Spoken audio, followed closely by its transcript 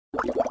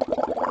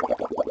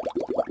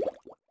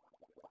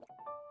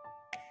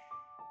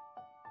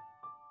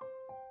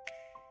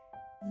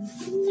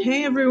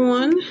Hey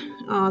everyone,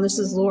 this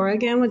is Laura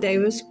again with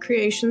Davis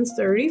Creations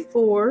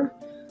 34.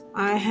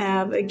 I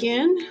have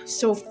again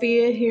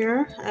Sophia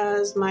here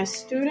as my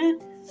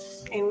student,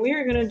 and we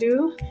are going to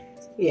do,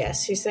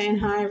 yes, she's saying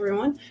hi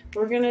everyone,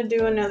 we're going to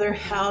do another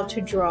how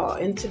to draw,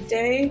 and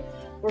today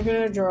we're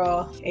going to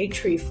draw a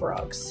tree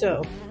frog.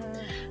 So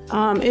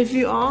if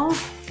you all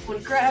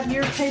would grab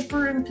your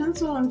paper and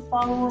pencil and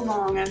follow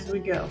along as we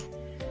go.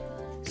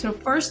 So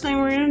first thing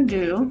we're going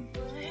to do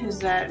is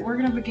that we're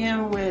going to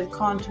begin with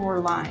contour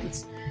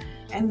lines,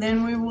 and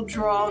then we will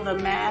draw the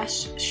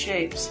mash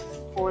shapes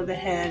for the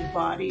head,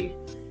 body,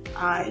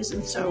 eyes,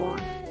 and so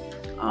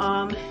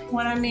on.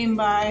 What I mean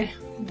by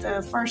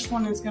the first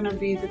one is going to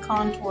be the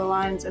contour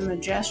lines and the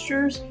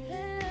gestures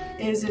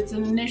is its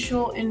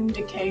initial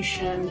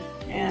indication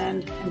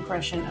and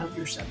impression of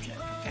your subject.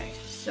 Okay,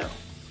 so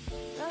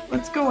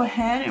let's go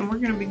ahead and we're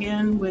going to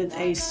begin with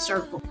a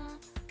circle.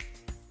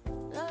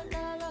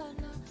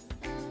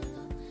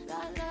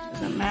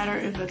 Doesn't matter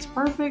if it's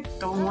perfect,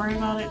 don't worry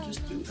about it,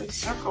 just do a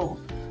circle.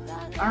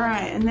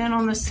 Alright, and then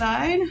on the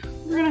side,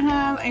 we're going to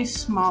have a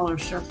smaller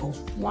circle.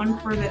 One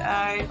for the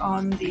eye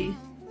on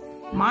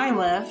my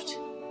left,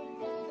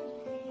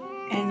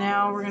 and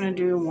now we're going to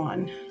do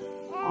one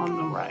on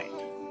the right.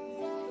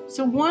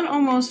 So one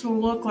almost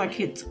will look like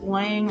it's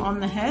laying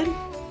on the head,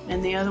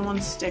 and the other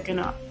one's sticking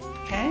up,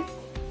 okay?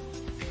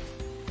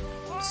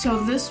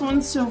 So this one,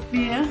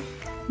 Sophia,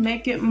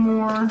 make it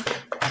more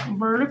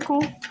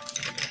vertical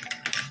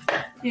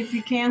if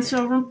you can,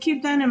 so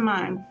keep that in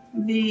mind.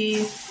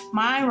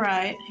 My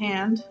right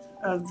hand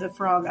of the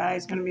frog eye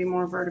is going to be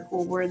more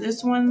vertical, where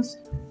this one's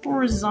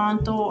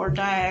horizontal or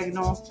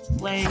diagonal,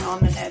 laying on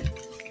the head,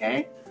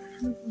 okay?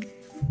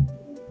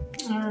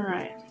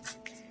 Alright.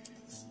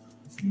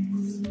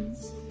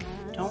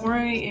 Don't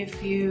worry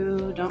if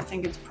you don't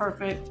think it's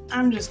perfect.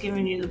 I'm just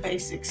giving you the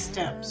basic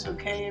steps,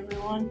 okay,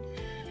 everyone?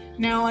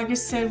 Now, like I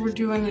said, we're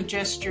doing the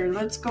gesture.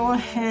 Let's go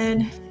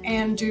ahead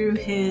and do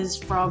his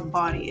frog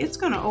body. It's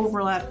going to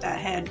overlap that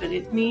head, but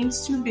it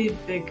needs to be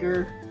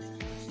bigger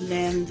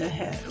than the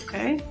head,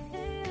 okay?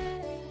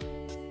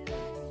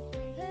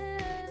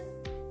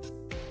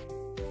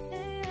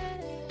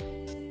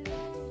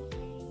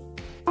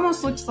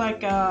 Almost looks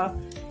like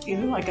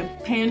either like a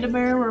panda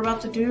bear we're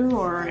about to do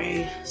or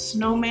a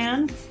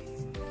snowman.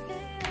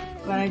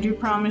 But I do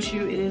promise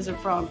you it is a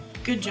frog.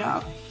 Good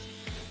job.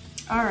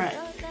 Alright.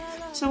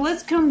 So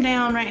let's come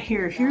down right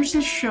here. Here's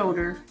his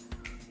shoulder,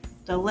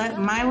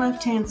 my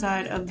left-hand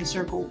side of the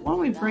circle. Why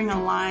don't we bring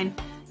a line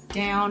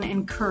down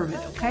and curve it,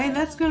 okay?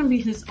 That's going to be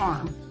his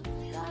arm.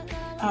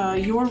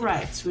 Your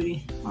right,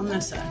 sweetie, on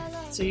this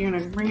side. So you're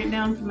going to bring it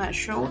down from that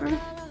shoulder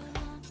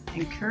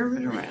and curve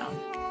it around.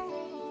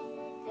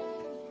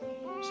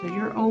 So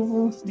your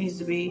oval needs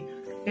to be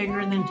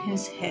bigger than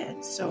his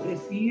head. So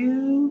if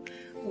you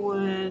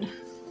would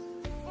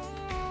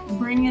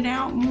bring it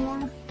out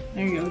more.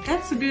 There you go.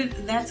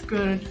 That's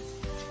good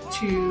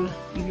to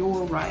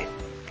your right.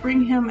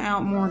 Bring him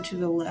out more to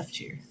the left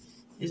here,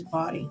 his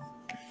body.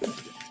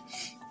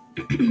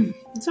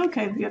 It's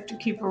okay if you have to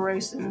keep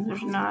erasing.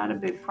 There's not a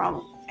big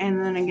problem.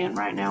 And then again,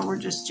 right now we're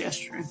just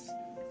gesturing.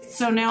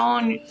 So now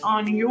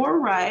on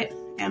your right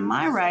and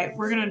my right,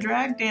 we're going to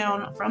drag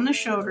down from the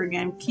shoulder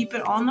again. Keep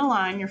it on the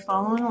line. You're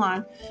following the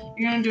line.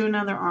 You're going to do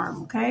another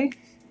arm, okay?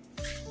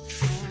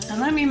 And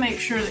let me make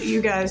sure that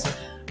you guys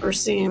are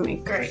seeing me.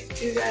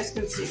 Great, you guys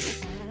can see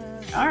me.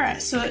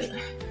 Alright, so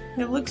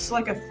it looks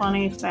like a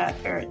funny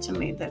fat parrot to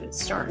me that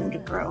it's starting to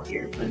grow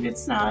here, but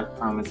it's not. I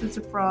promise it's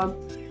a frog.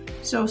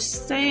 So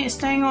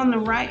staying on the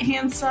right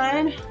hand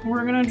side,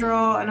 we're going to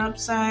draw an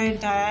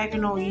upside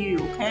diagonal U,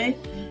 okay?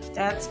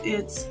 That's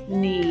its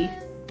knee,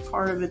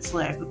 part of its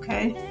leg,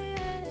 okay?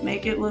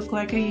 Make it look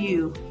like a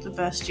U the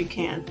best you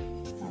can.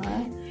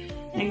 Alright,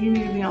 now you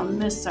need to be on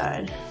this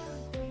side.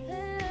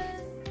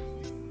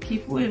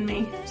 Keep with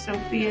me,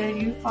 Sophia,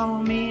 you follow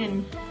me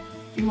and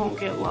you won't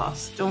get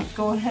lost. Don't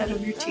go ahead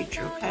of your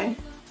teacher, okay?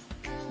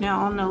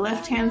 Now on the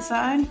left hand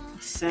side,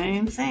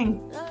 same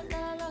thing.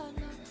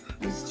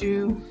 Let's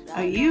do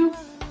a U,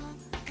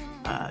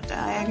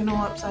 diagonal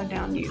upside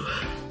down U.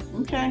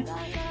 Okay,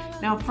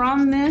 now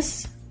from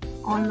this,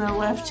 on the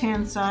left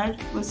hand side,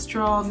 let's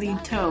draw the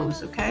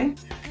toes, okay?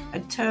 A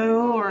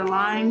toe or a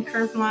line,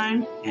 curved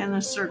line, and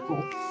a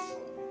circle.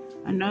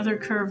 Another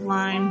curved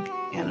line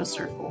and a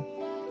circle.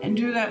 And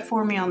do that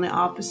for me on the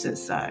opposite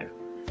side.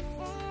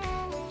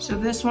 So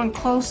this one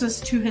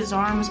closest to his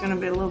arm is going to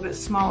be a little bit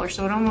smaller,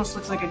 so it almost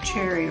looks like a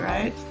cherry,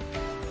 right?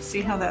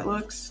 See how that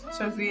looks,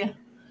 Sophia?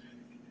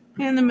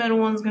 And the middle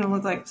one's going to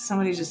look like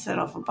somebody just set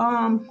off a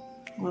bomb,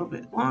 a little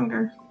bit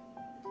longer.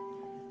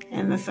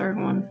 And the third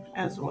one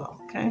as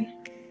well, okay?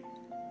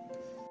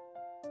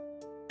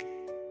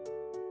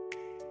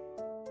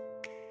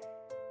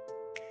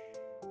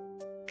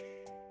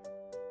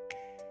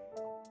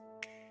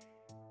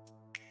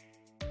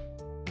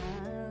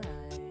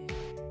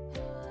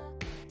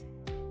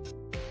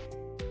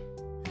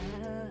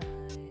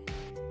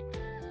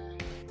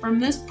 From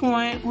this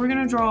point, we're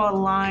going to draw a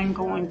line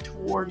going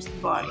towards the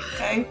body,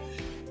 okay?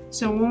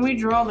 So when we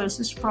draw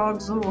this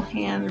frog's little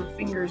hand or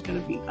finger is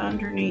going to be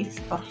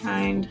underneath,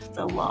 behind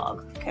the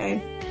log,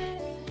 okay?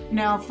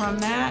 Now from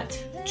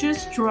that,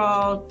 just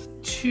draw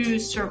 2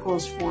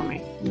 circles for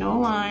me. No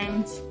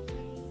lines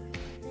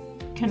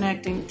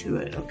connecting to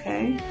it,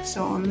 okay?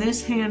 So on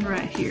this hand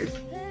right here,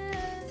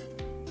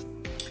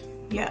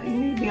 yeah, you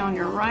need to be on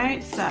your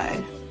right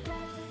side.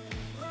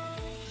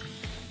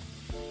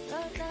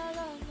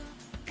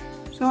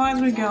 So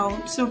as we go,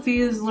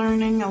 Sophia's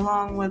learning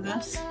along with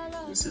us.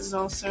 This is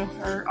also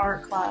her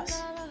art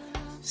class,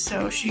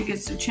 so she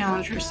gets to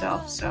challenge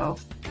herself. So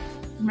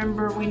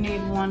remember, we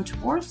need 1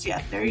 towards,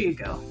 yeah, there you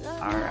go.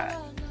 All right,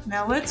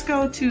 now let's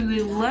go to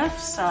the left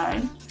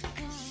side.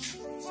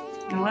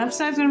 The left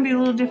side's gonna be a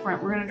little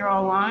different. We're gonna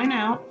draw a line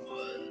out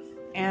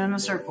and a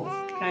circle,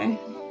 okay?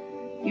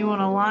 You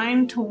want a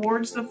line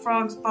towards the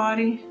frog's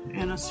body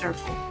and a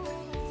circle.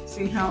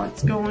 See how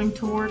it's going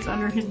towards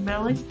under his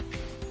belly?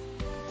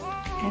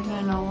 And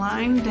then a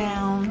line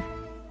down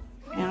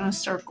and a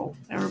circle.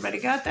 Everybody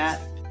got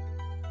that?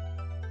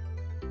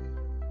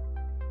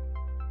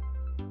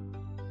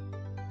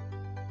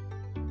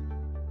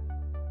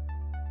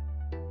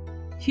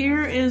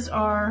 Here is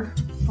our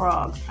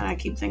frog. I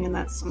keep thinking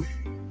that's some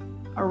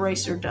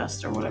eraser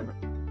dust or whatever.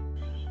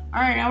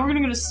 All right, now we're gonna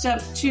go to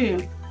step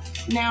 2.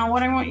 Now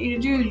what I want you to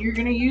do, you're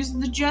gonna use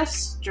the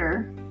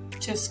gesture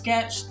to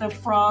sketch the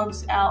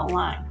frog's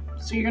outline.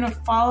 So you're gonna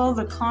follow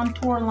the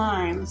contour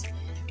lines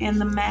and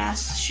the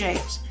mass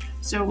shapes.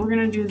 So we're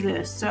gonna do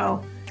this.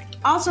 So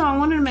also I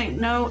wanted to make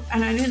note,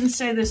 and I didn't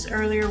say this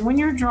earlier, when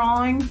you're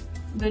drawing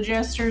the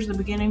gestures, the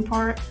beginning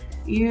part,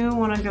 you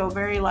wanna go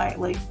very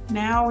lightly.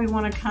 Now we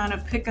wanna kind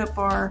of pick up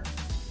our,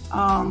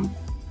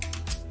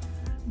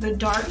 the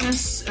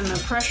darkness and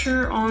the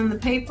pressure on the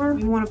paper.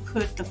 We wanna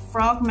put the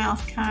frog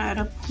mouth kind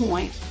of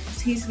point,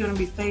 because he's gonna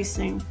be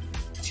facing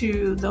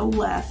to the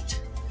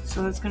left.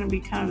 So it's gonna be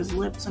kind of his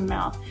lips and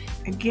mouth.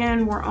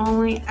 Again, we're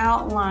only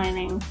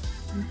outlining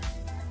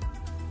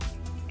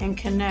and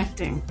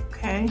connecting,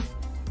 okay?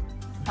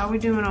 How we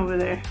doing over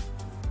there?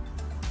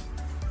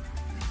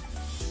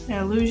 Did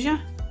I lose ya?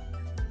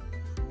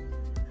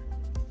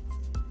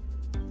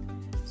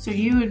 So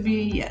you would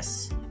be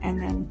yes, and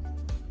then,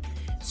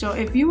 so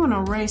if you want to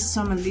erase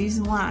some of these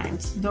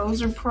lines,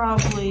 those are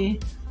probably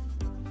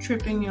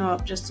tripping you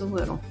up just a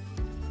little.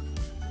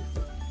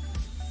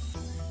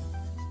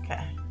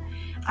 Okay.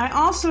 I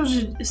also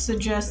should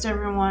suggest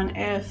everyone,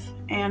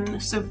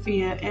 and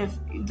Sophia, if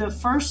the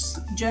first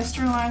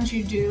gesture lines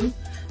you do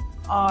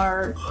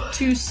are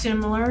too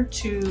similar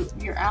to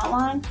your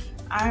outline,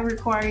 I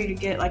require you to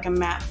get like a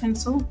matte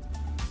pencil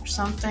or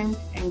something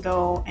and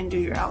go and do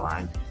your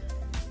outline,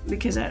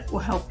 because that will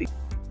help you.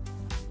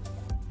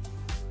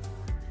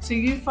 So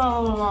you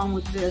follow along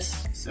with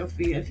this,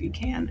 Sophia, if you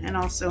can, and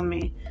also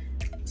me.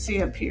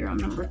 See up here on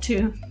number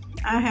 2,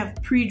 I have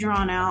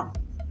pre-drawn out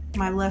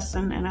my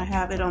lesson and I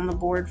have it on the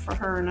board for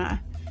her and I.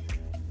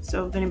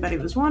 So if anybody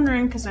was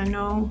wondering, because I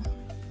know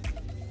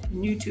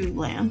YouTube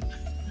land,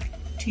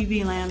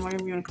 TV land,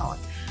 whatever you want to call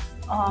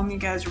it, you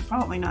guys are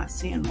probably not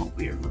seeing what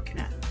we are looking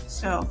at.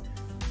 So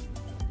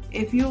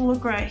if you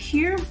look right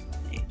here,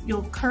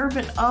 you'll curve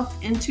it up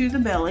into the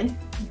belly,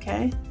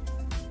 okay?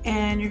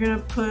 And you're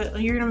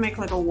gonna make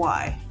like a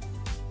Y.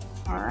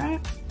 All right.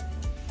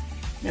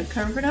 Now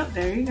curve it up.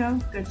 There you go.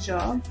 Good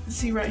job.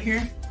 See right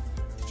here.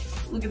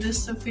 Look at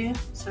this, Sophia.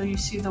 So you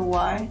see the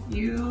Y.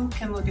 You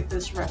can look at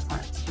this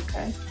reference,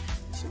 okay?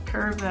 So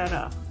curve that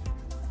up.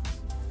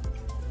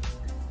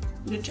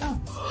 Good job.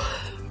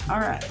 All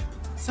right.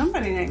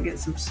 Somebody didn't get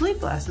some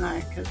sleep last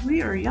night because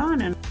we are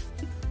yawning.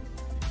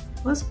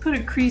 Let's put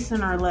a crease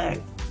in our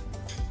leg.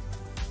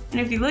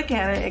 And if you look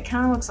at it, it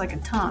kind of looks like a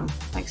tongue,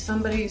 like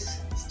somebody's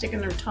sticking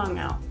their tongue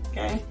out,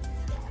 okay?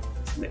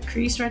 So the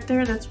crease right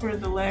there, that's where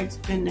the leg's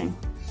bending.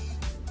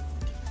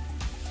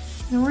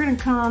 Then we're gonna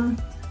come,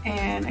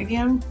 and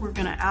again, we're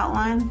gonna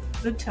outline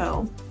the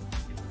toe,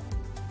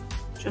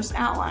 just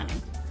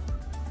outlining.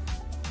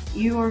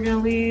 You are gonna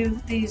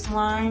leave these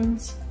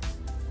lines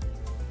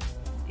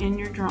in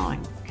your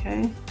drawing,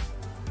 okay?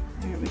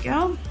 There we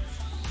go.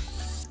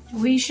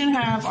 We should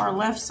have our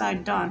left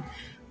side done.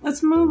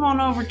 Let's move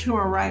on over to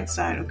our right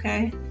side,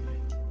 okay?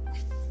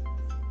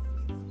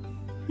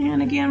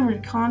 And again, we're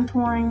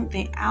contouring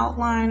the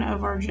outline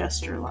of our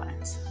gesture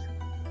lines.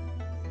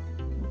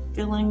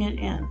 Filling it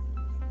in.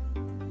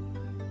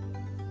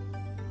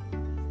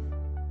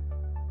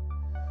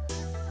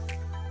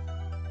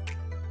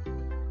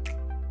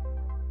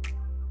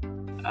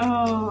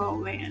 Oh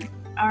man.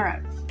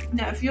 Alright.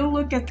 Now if you'll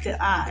look at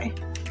the eye,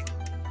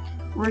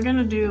 we're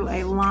gonna do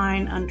a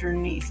line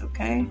underneath,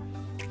 okay?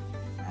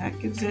 That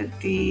gives it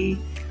the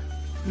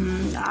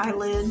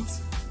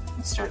eyelids.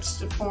 It starts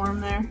to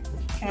form there,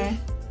 okay?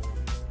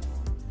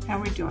 How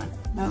are we doing?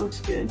 That looks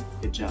good.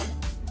 Good job.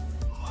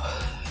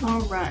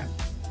 All right.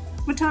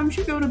 What time did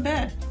you go to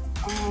bed?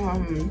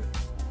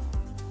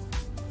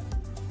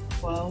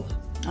 12.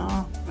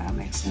 Oh, that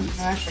makes sense.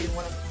 Actually,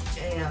 1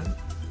 a.m.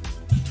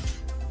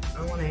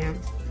 or 1 a.m.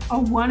 Oh,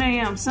 1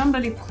 a.m.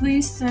 Somebody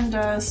please send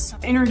us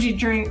energy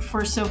drink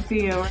for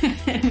Sophia.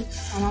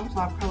 I'm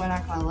probably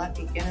not gonna let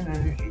me get an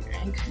energy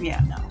drink.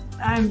 Yeah, no,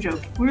 I'm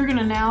joking. We're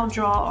gonna now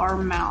draw our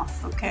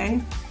mouth,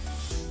 okay?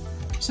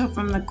 So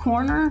from the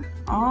corner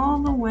all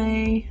the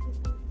way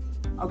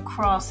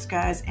across,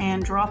 guys,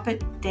 and drop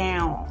it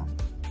down.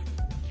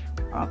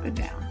 Drop it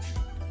down.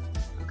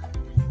 Okay.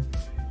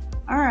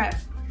 All right,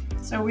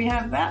 so we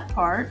have that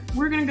part.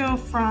 We're gonna go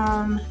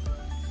from,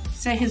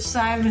 say, his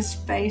side of his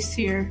face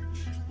here.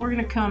 We're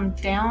gonna come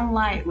down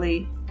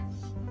lightly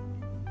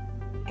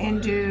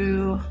and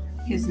do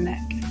his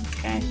neck,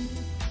 okay?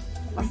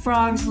 A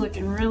frog's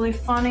looking really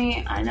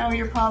funny. I know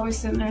you're probably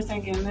sitting there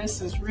thinking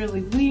this is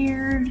really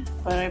weird,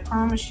 but I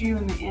promise you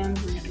in the end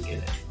we're gonna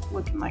get it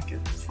looking like a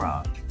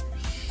frog.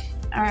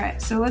 All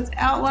right, so let's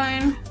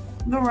outline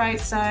the right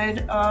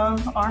side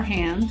of our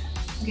hand.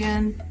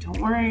 Again, don't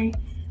worry,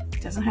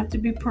 it doesn't have to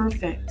be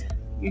perfect.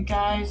 You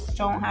guys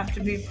don't have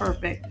to be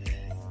perfect.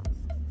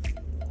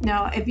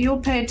 Now, if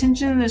you'll pay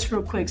attention to this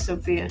real quick,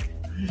 Sophia,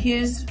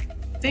 his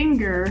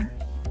finger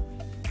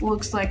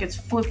looks like it's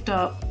flipped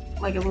up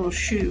like a little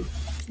shoe.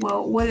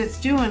 Well, what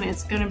it's doing,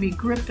 it's going to be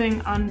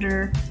gripping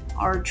under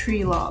our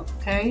tree log,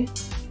 okay?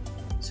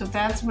 So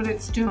that's what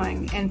it's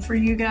doing. And for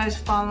you guys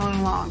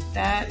following along,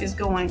 that is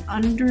going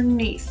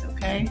underneath,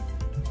 okay?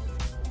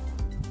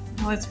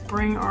 Now let's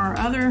bring our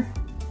other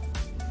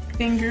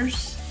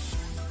fingers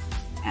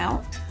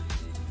out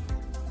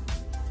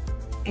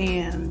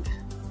and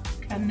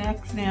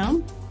connect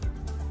them.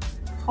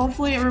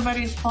 Hopefully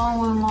everybody's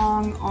following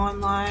along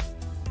online.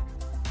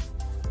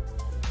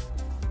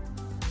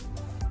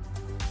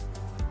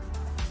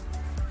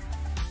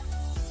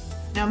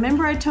 Now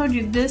remember I told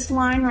you this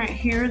line right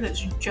here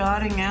that's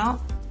jutting out,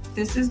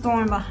 this is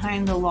going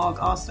behind the log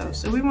also.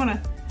 So we want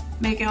to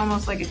make it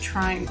almost like a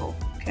triangle,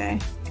 okay?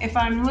 If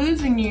I'm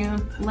losing you,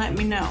 let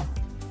me know.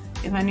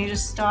 If I need to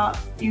stop,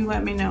 you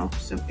let me know,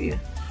 Sophia.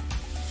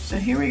 So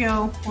here we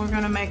go. We're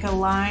going to make a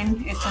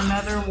line. It's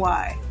another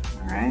Y,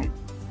 all right?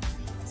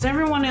 So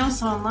everyone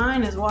else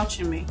online is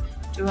watching me.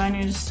 Do I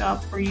need to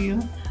stop for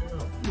you?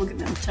 Look at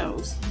them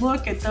toes.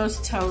 Look at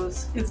those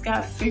toes. It's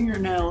got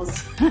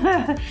fingernails.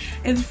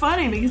 It's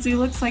funny because he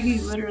looks like he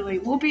literally,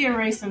 we'll be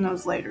erasing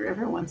those later,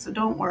 everyone, so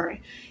don't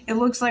worry. It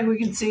looks like we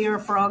can see our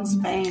frog's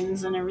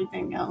veins and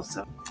everything else.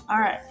 So, all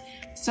right,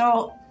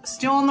 so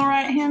still on the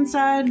right hand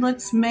side,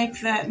 let's make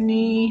that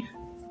knee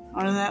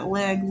or that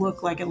leg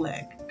look like a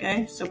leg,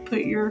 okay? So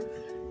put your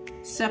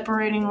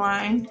separating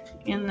line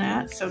in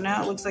that. So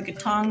now it looks like a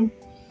tongue.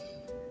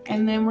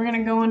 And then we're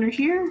gonna go under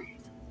here.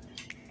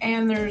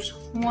 And there's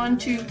 1,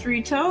 2,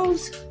 3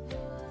 toes.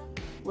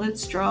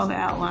 Let's draw the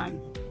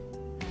outline.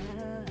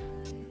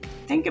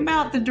 Think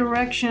about the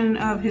direction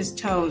of his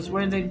toes,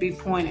 where they'd be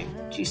pointing.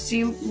 Do you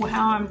see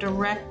how I'm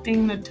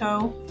directing the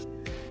toe?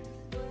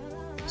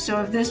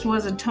 So if this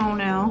was a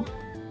toenail,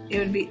 it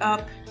would be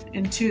up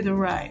and to the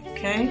right,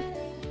 okay?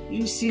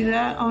 You see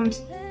that on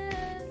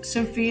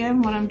Sophia,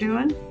 what I'm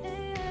doing?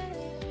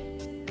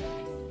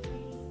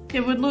 It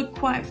would look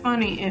quite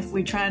funny if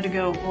we tried to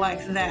go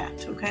like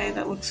that, okay?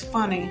 That looks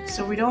funny.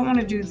 So we don't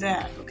want to do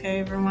that, okay,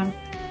 everyone?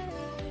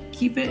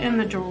 Keep it in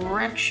the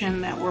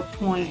direction that we're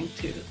pointing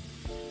to.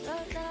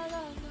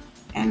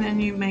 And then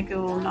you make a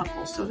little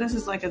knuckle. So this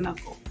is like a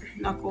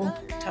knuckle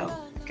toe,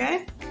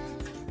 okay?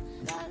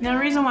 Now the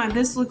reason why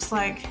this looks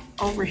like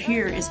over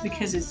here is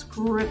because it's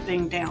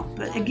gripping down.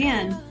 But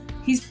again,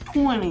 he's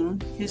pointing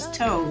his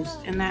toes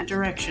in that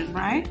direction,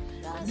 right?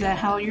 Is that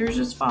how yours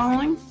is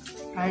following?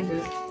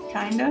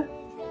 Kinda.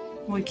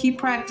 We keep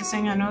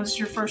practicing. I know this is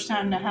your first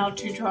time to how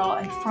to draw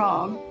a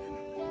frog.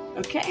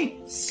 Okay,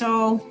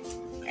 so,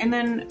 and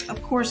then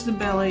of course the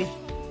belly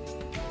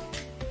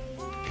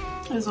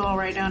is all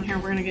right down here.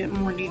 We're gonna get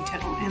more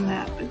detail in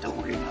that, but don't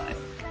worry about it.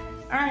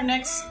 All right,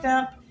 next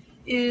step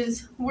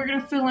is we're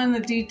gonna fill in the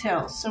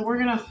details. So we're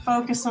gonna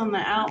focus on the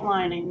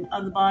outlining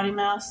of the body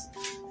mass,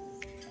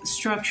 the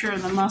structure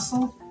of the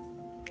muscle.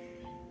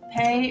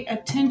 Pay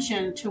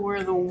attention to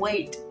where the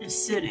weight is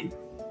sitting.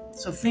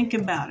 So think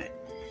about it.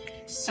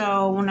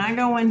 So when I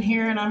go in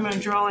here and I'm going to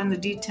draw in the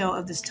detail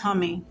of this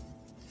tummy,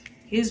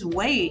 his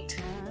weight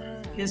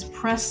is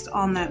pressed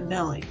on that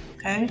belly,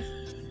 okay?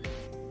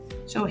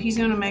 So he's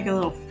going to make a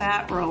little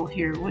fat roll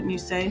here, wouldn't you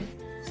say,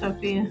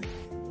 Sophia?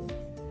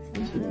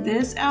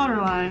 This outer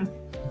line,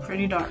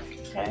 pretty dark,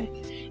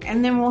 okay?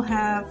 And then we'll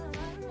have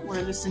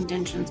where this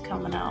indention's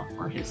coming out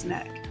for his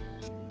neck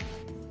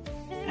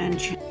and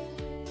chin.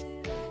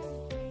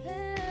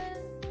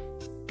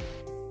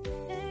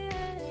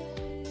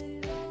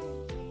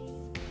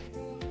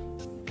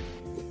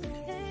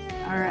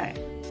 All right.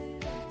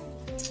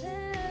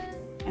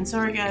 And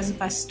sorry guys if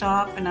I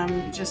stop and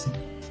I'm just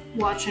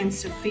watching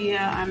Sophia.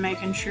 I'm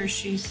making sure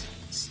she's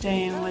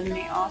staying with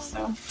me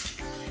also.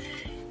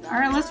 All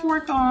right, let's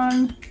work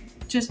on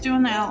just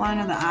doing the outline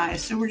of the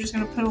eyes. So we're just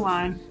gonna put a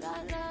line.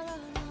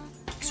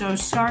 So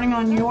starting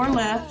on your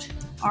left,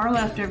 our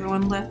left,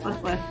 everyone, left,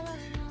 left, left.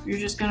 You're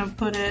just gonna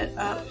put it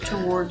up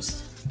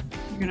towards,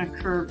 you're gonna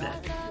curve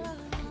it.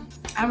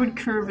 I would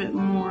curve it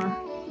more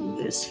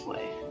this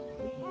way.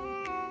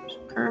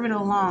 curve it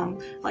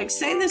along. Like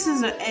say this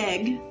is an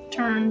egg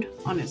turned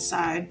on its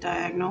side,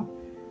 diagonal,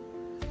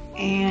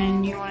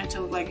 and you want it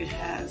to look like it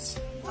has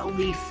a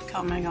leaf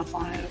coming up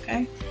on it,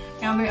 okay?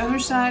 Now the other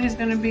side is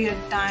going to be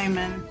a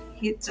diamond.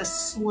 It's a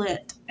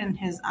slit in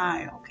his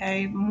eye,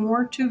 okay?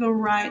 More to the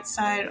right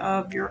side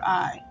of your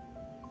eye.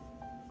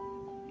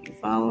 You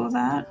follow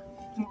that?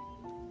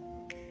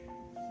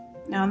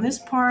 Now in this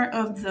part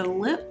of the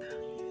lip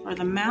or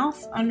the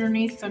mouth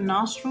underneath the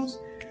nostrils,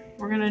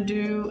 we're going to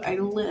do a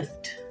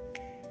lift.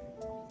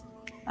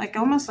 Like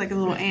almost like a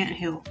little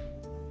anthill.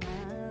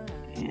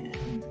 And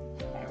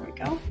there we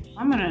go.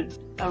 I'm going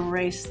to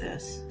erase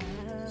this.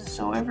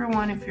 So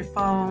everyone, if you're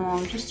following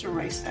along, just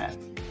erase that.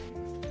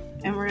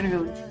 And we're going to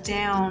go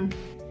down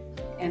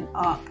and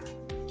up,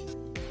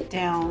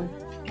 down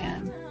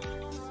and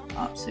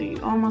up. So you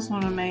almost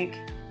want to make,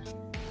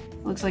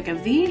 looks like a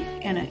V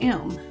and an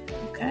M,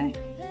 okay?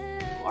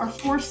 Our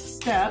fourth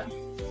step,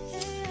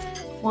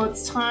 well,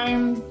 it's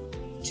time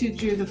to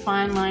do the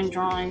fine line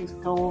drawings,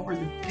 go over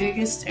the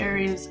biggest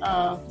areas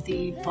of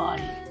the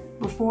body.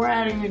 Before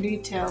adding the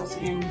details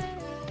in,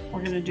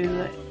 we're going to do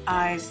the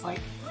eyes, like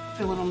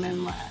filling them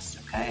in last,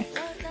 okay?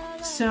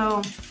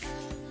 So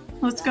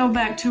let's go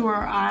back to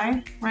our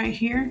eye right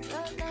here,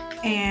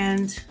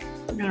 and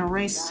we're going to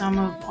erase some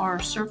of our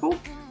circle.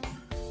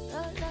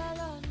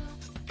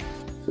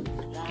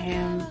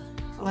 And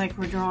like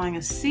we're drawing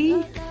a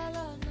C.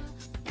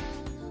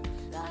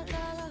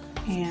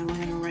 And we're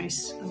going to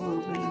erase a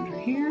little bit under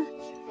here.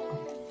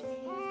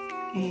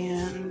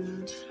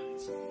 And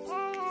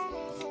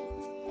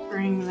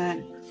bring that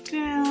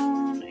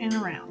down and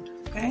around,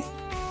 okay?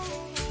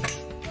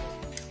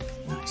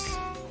 Nice.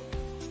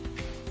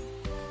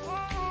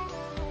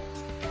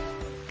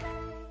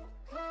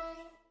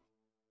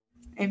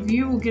 If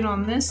you will get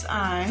on this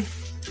eye,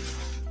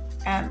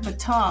 at the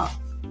top,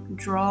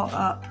 draw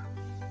up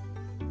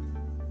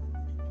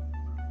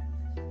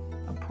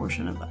a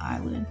portion of the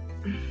eyelid.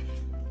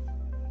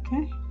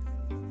 Okay.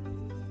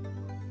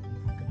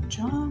 Good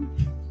job.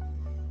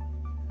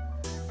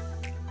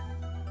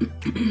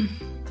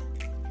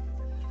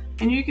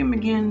 And you can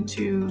begin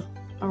to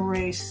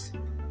erase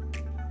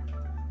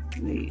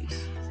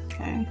these,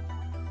 okay?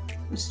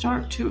 We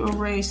start to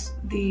erase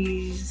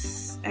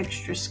these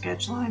extra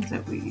sketch lines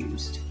that we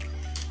used.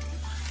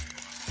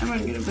 I'm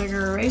going to get a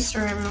bigger eraser,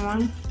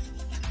 everyone,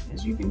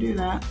 because you can do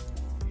that.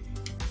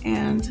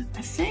 And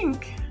I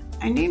think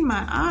I need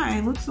my eye.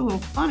 It looks a little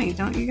funny,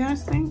 don't you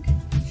guys think?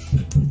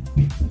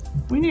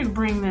 We need to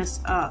bring this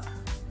up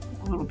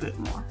a little bit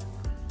more.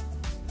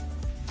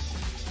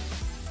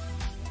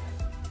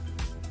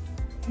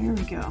 There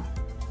we go.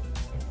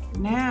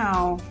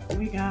 Now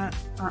we got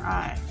our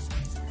eye.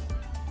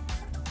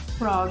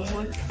 Frogs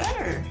look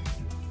better.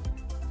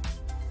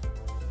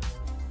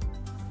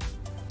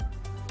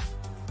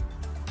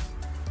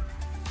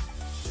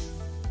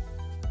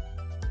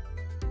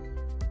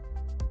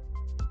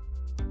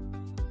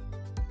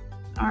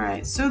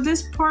 Alright, so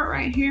this part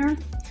right here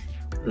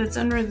that's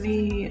under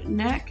the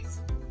neck,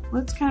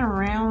 let's kind of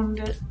round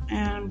it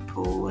and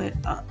pull it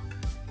up,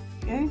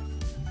 okay?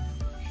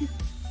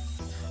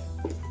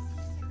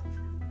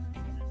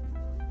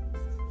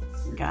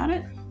 Got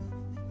it?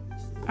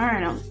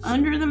 Alright, now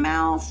under the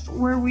mouth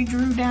where we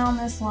drew down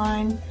this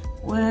line,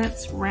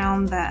 let's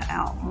round that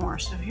out more.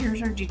 So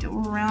here's our detail.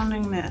 We're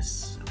rounding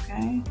this,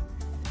 okay?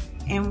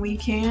 And we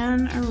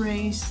can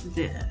erase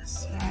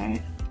this,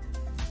 alright?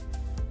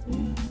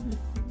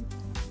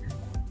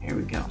 Here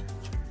we go.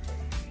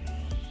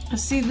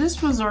 See,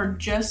 this was our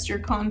gesture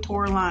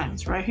contour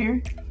lines right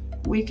here.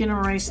 We can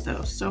erase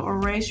those. So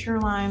erase your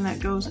line that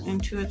goes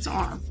into its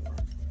arm.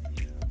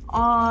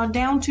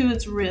 Down to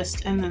its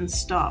wrist and then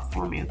stop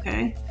for me,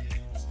 okay?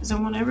 Because I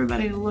want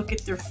everybody to look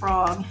at their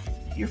frog.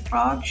 Your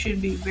frog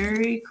should be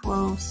very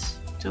close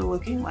to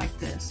looking like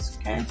this,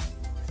 okay?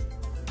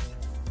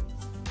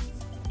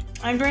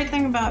 A great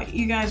thing about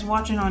you guys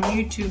watching on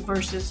YouTube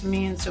versus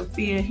me and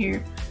Sophia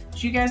here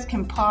is you guys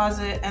can pause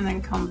it and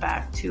then come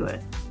back to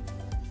it.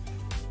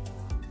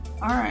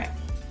 Alright,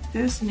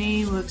 this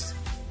knee looks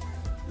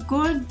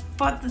good,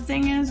 but the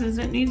thing is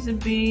it needs to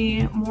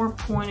be more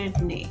pointed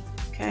knee,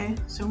 okay?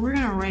 So we're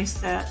going to erase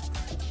that.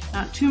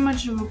 Not too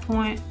much of a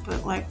point,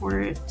 but like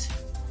where it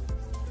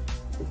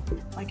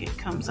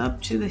comes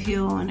up to the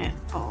heel and it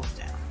falls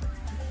down.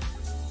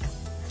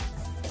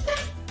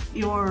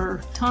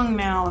 Your tongue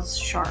now is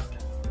sharp.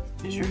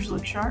 Does yours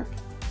look sharp?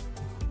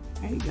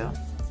 There you go.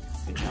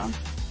 Good job.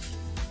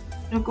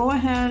 Now go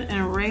ahead and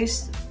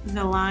erase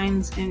the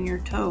lines in your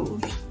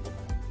toes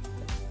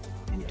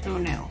and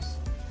toenails.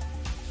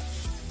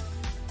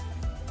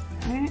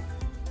 Alright?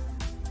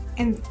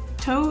 And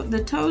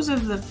the toes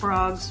of the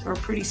frogs are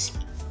pretty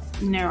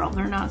narrow.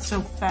 They're not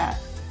so fat.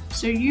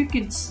 So you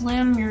could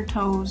slim your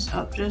toes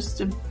up just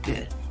a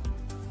bit.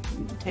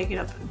 You can take it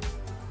up and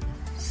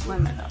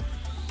slim it up.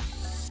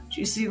 Do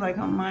you see, like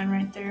on mine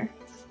right there?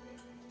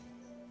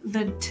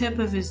 The tip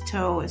of his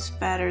toe is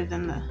fatter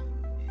than the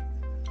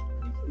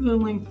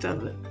length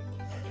of it.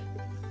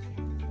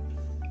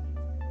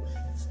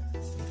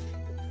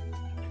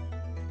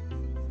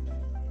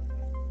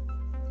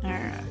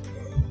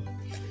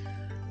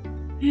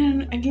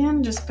 And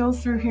again, just go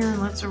through here and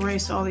let's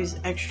erase all these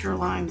extra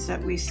lines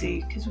that we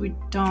see because we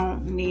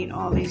don't need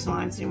all these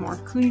lines anymore.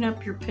 Clean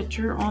up your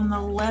picture on the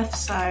left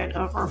side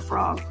of our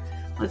frog.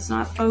 Let's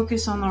not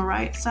focus on the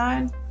right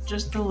side,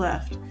 just the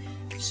left.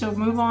 So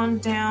move on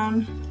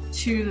down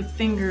to the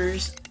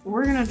fingers.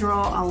 We're gonna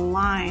draw a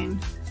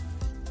line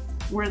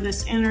where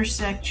this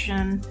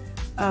intersection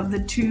of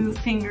the two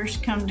fingers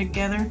come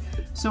together.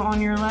 So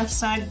on your left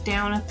side,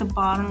 down at the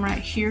bottom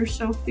right here,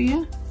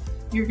 Sophia,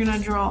 you're gonna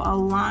draw a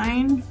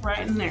line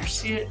right in there.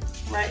 See it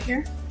right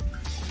here?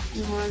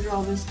 You wanna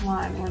draw this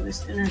line where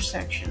this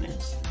intersection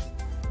is.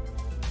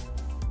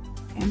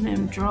 And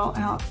then draw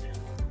out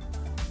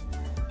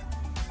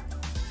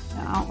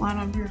the outline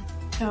of your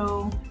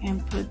toe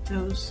and put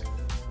those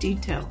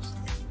details,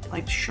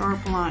 like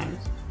sharp lines.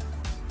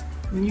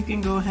 And you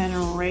can go ahead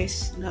and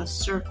erase the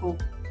circle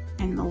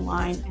and the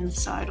line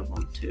inside of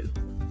them too.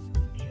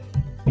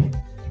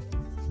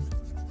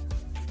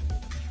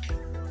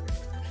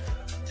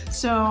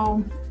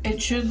 So it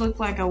should look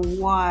like a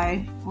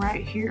Y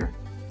right here.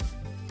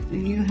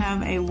 And you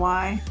have a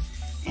Y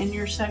in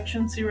your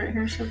section. See right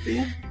here,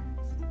 Sophia?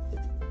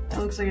 That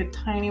looks like a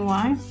tiny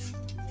Y.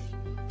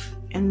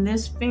 And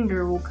this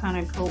finger will kind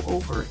of go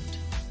over it.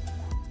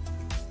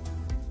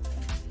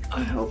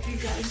 I hope you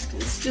guys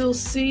can still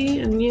see,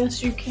 and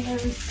yes you can,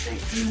 thank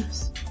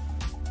goodness.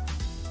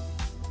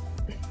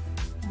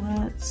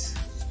 Let's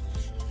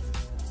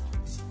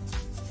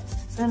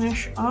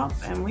finish up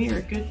and we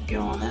are good to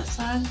go on that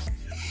side.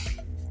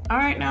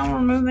 Alright, now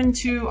we're moving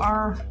to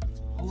our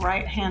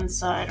right hand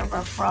side of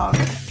our frog.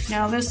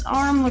 Now this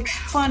arm looks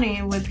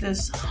funny with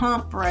this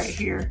hump right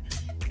here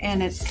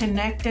and it's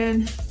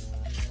connected.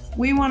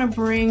 We want to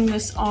bring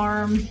this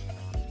arm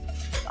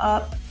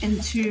up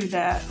into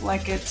that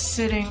like it's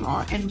sitting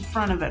in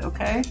front of it,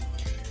 okay?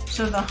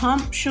 So the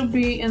hump should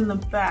be in the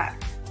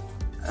back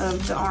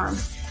of the arm.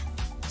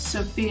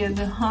 Sophia,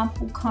 the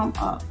hump will come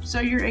up. So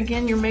you're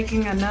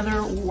making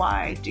another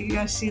Y. Do you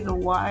guys see the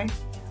Y?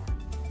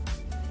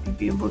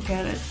 If you look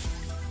at it.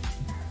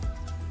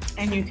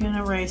 And you can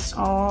erase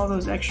all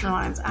those extra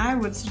lines. I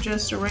would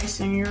suggest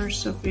erasing yours,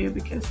 Sophia,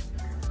 because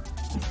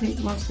I think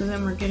most of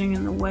them are getting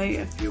in the way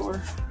of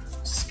your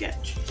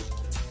sketch.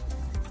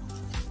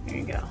 There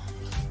you go.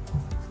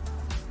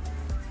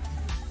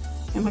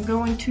 Am I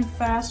going too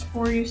fast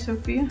for you,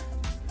 Sophia?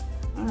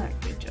 Alright,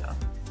 good job.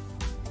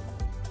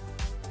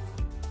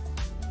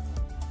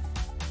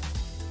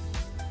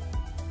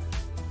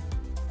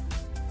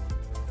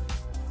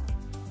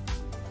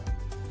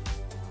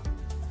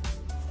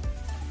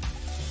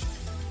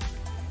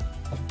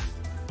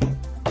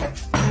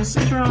 Now,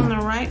 since we're on the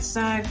right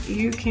side,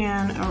 you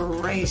can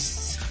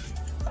erase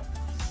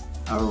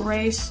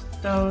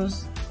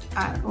those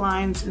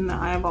lines in the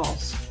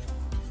eyeballs.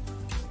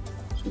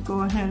 So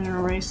go ahead and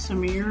erase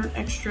some of your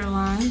extra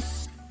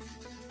lines.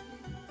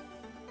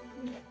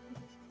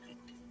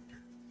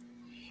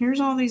 Here's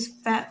all these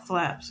fat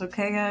flaps,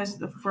 okay guys?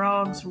 The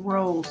frog's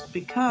rolls,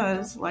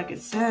 because like I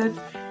said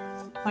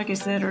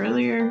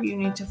earlier, you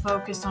need to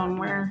focus on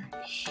where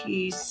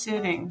he's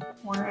sitting,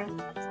 where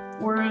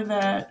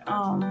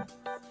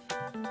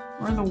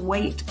the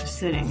weight is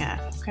sitting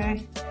at,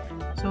 okay?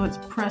 So it's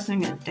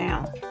pressing it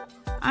down.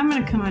 I'm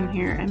gonna come in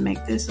here and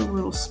make this a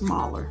little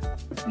smaller.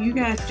 You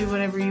guys do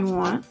whatever you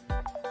want,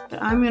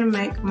 but I'm gonna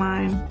make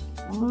mine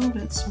a little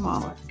bit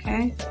smaller,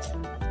 okay?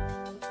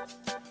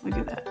 Look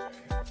at that.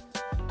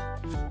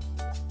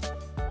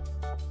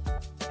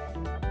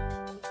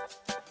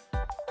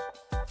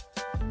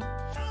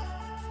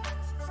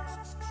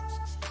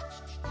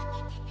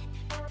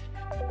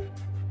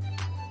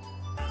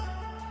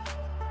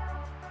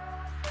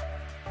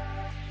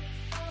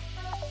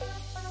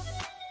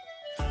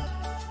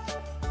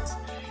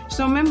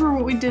 So remember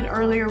what we did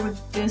earlier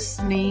with this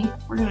knee?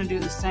 We're gonna do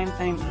the same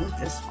thing with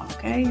this one,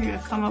 okay? You're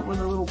gonna come up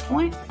with a little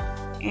point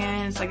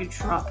and it's like a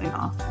dropping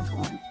off and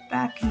going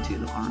back into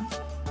the arm.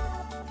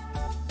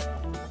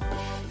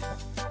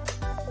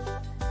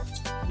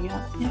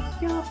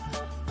 Yep.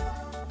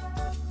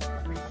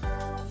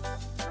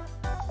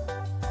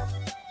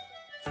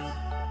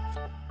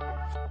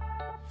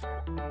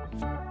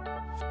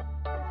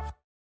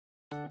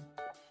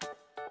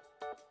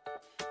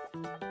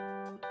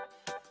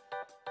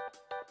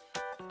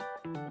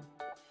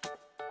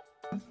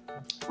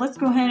 Let's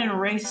go ahead and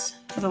erase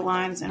the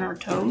lines in our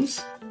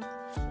toes.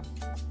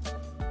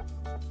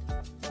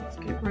 Let's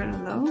get rid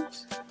of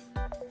those.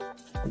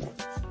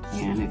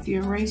 And if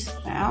you erase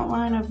the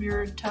outline of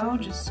your toe,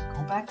 just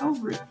go back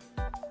over it.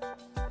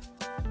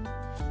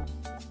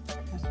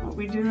 That's what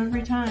we do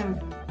every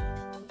time.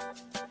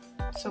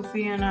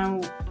 Sophia and I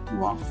will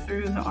walk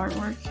through the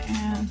artwork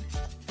and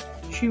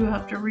she will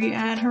have to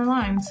re-add her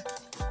lines.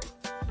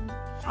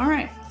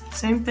 Alright,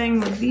 same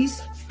thing with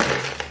these.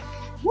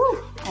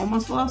 Woo!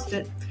 Almost lost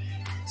it.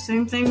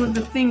 Same thing with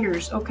the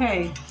fingers.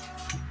 Okay,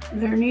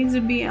 there needs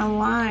to be a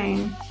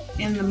line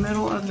in the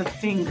middle of the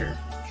finger,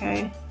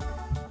 okay?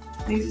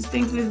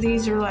 Think that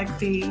these are like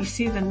you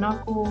see the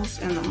knuckles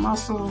and the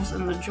muscles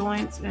and the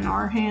joints in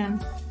our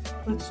hand?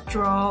 Let's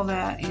draw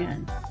that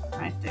in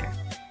right there.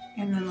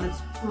 And then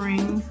let's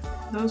bring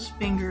those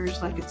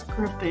fingers like it's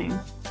gripping.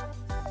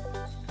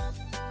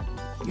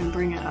 And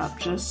bring it up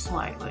just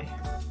slightly.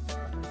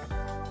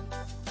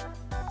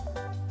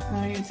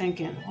 Now you're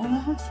thinking,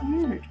 well, that's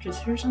weird, because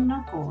here's a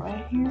knuckle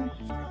right here.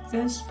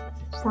 This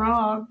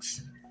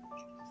frog's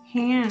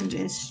hand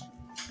is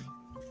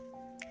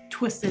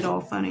twisted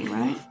all funny,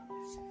 right?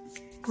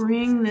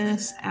 Bring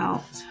this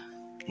out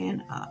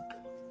and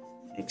up.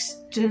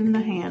 Extend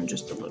the hand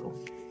just a little.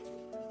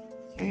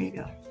 There you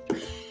go.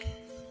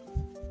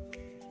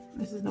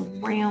 This is the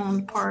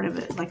round part of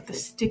it, like the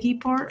sticky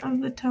part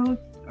of the toad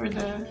or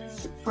the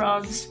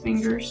frog's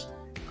fingers.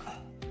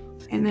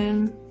 And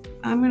then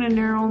I'm going to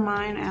narrow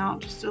mine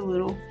out just a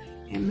little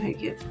and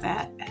make it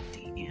fat at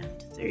the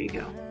end. There you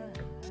go.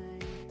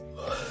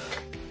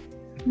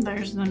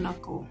 There's the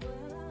knuckle.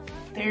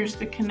 There's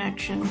the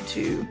connection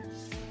to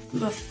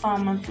the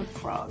thumb of the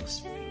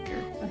frog's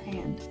finger, the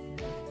hand.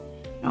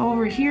 Now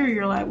over here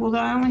you're like, well,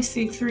 I only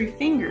see 3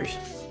 fingers.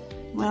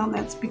 Well,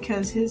 that's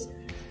because his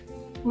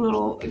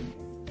little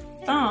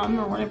thumb,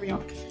 or whatever you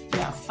want,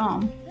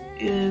 thumb,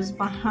 is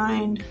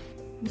behind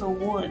the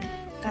wood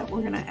that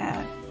we're going to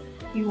add.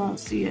 You won't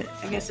see it.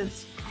 I guess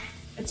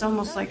it's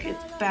almost like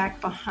it's back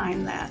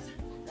behind that.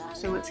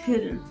 So it's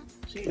hidden.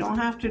 So you don't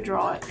have to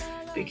draw it,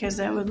 because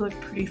that would look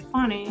pretty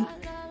funny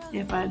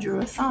if I drew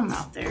a thumb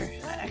out there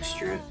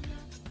extra.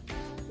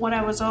 What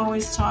I was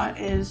always taught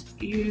is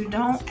you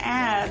don't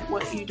add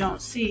what you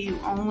don't see, you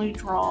only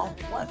draw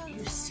what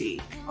you see,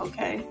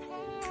 okay?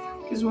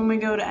 Because when we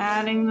go to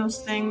adding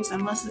those things,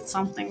 unless it's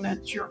something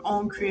that's your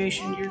own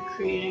creation, you're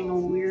creating a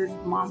weird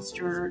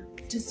monster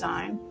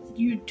design,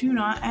 you do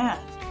not add.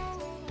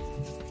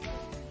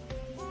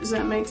 Does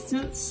that make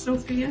sense,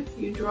 Sophia?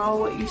 You draw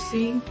what you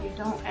see, you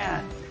don't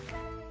add.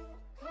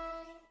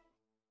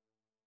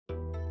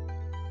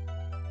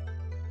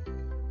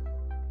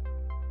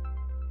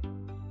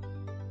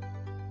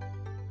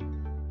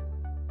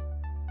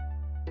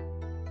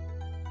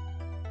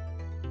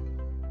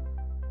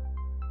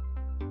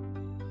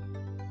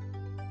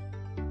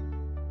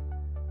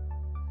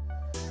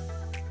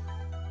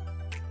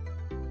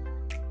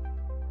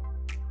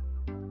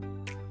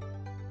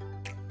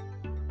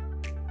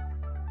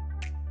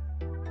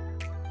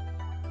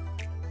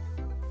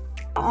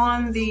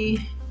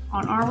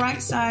 On our right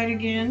side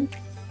again,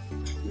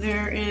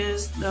 there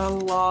is the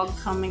log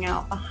coming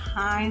out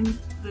behind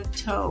the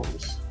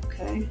toes,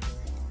 okay,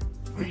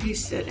 where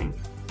he's sitting.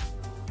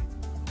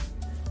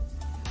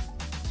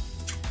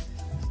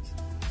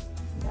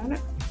 Got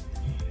it?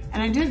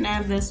 And I didn't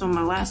add this on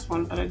my last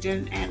one, but I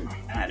did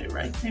add it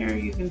right there.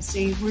 You can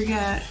see we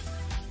got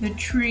the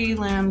tree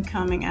limb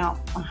coming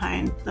out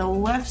behind the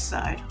left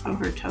side of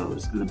her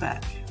toes in the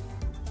back.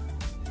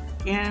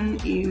 Again,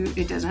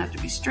 it doesn't have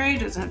to be straight,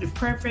 it doesn't have to be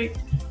perfect.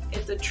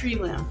 It's a tree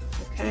limb,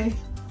 okay?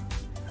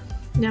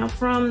 Now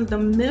from the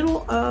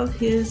middle of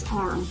his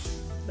arm,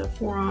 the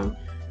forearm,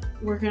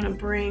 we're gonna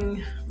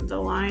bring the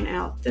line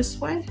out this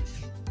way,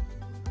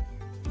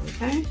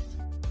 okay?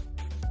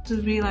 This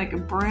would be like a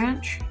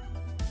branch,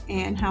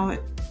 and how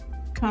it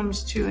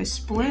comes to a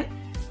split.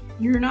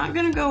 You're not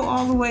gonna go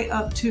all the way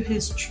up to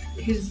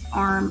his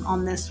arm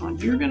on this one.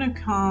 You're gonna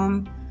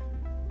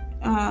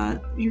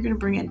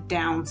bring it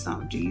down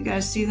some. Do you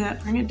guys see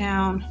that? Bring it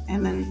down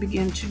and then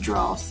begin to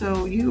draw.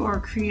 So you are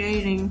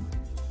creating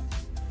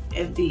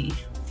a V.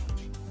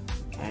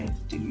 Okay,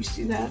 did you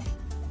see that?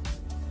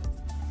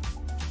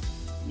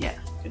 Yeah,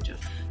 good job.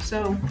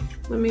 So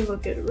let me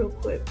look at it real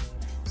quick.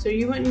 So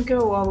you wouldn't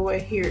go all the way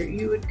here.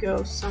 You would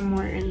go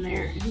somewhere in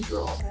there and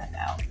draw that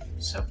out,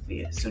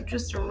 Sophia. So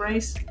just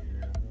erase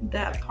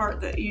that part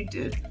that you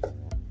did.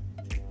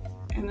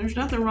 And there's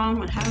nothing wrong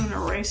with having to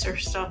erase our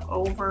stuff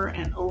over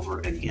and over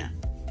again.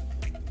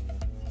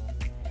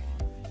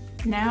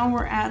 Now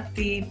we're at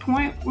the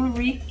point where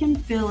we can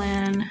fill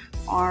in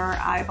our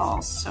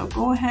eyeballs. So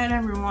go ahead,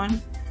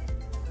 everyone,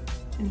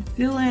 and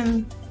fill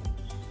in.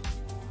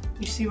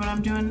 You see what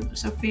I'm doing,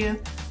 Sophia?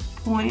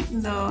 Point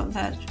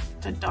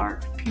the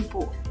dark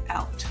pupil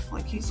out,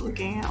 like he's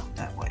looking out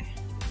that way.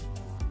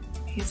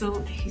 He's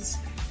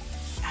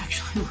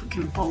actually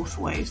looking both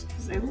ways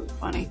because they look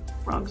funny.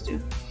 Frogs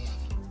do.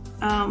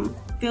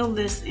 Fill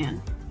this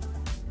in,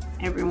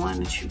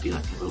 everyone. It should be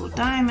like a little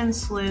diamond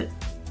slit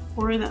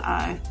for the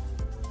eye.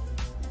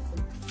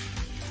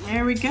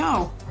 There we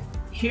go.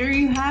 Here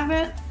you have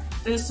it.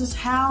 This is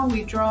how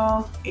we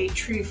draw a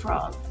tree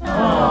frog.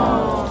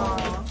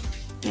 Aww.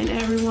 And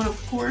everyone,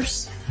 of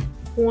course,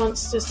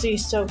 wants to see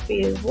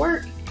Sophia's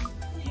work.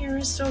 Here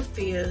is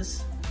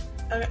Sophia's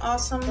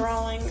awesome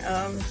drawing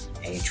of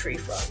a tree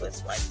frog.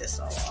 Let's wipe this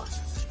all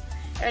off.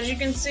 As you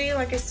can see,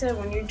 like I said,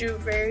 when you do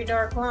very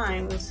dark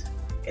lines,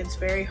 it's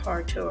very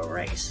hard to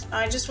erase.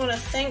 I just want to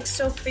thank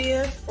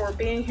Sophia for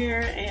being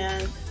here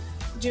and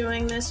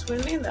doing this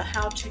with me, the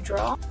how to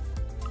draw.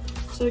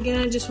 So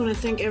again, I just want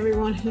to thank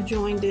everyone who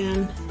joined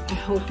in. I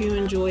hope you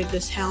enjoyed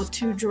this how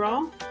to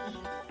draw.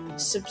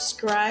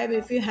 Subscribe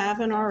if you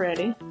haven't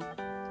already.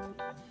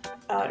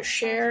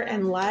 Share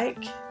and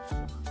like.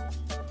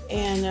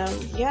 And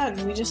yeah,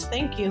 we just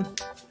thank you.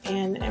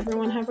 And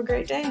everyone have a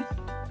great day.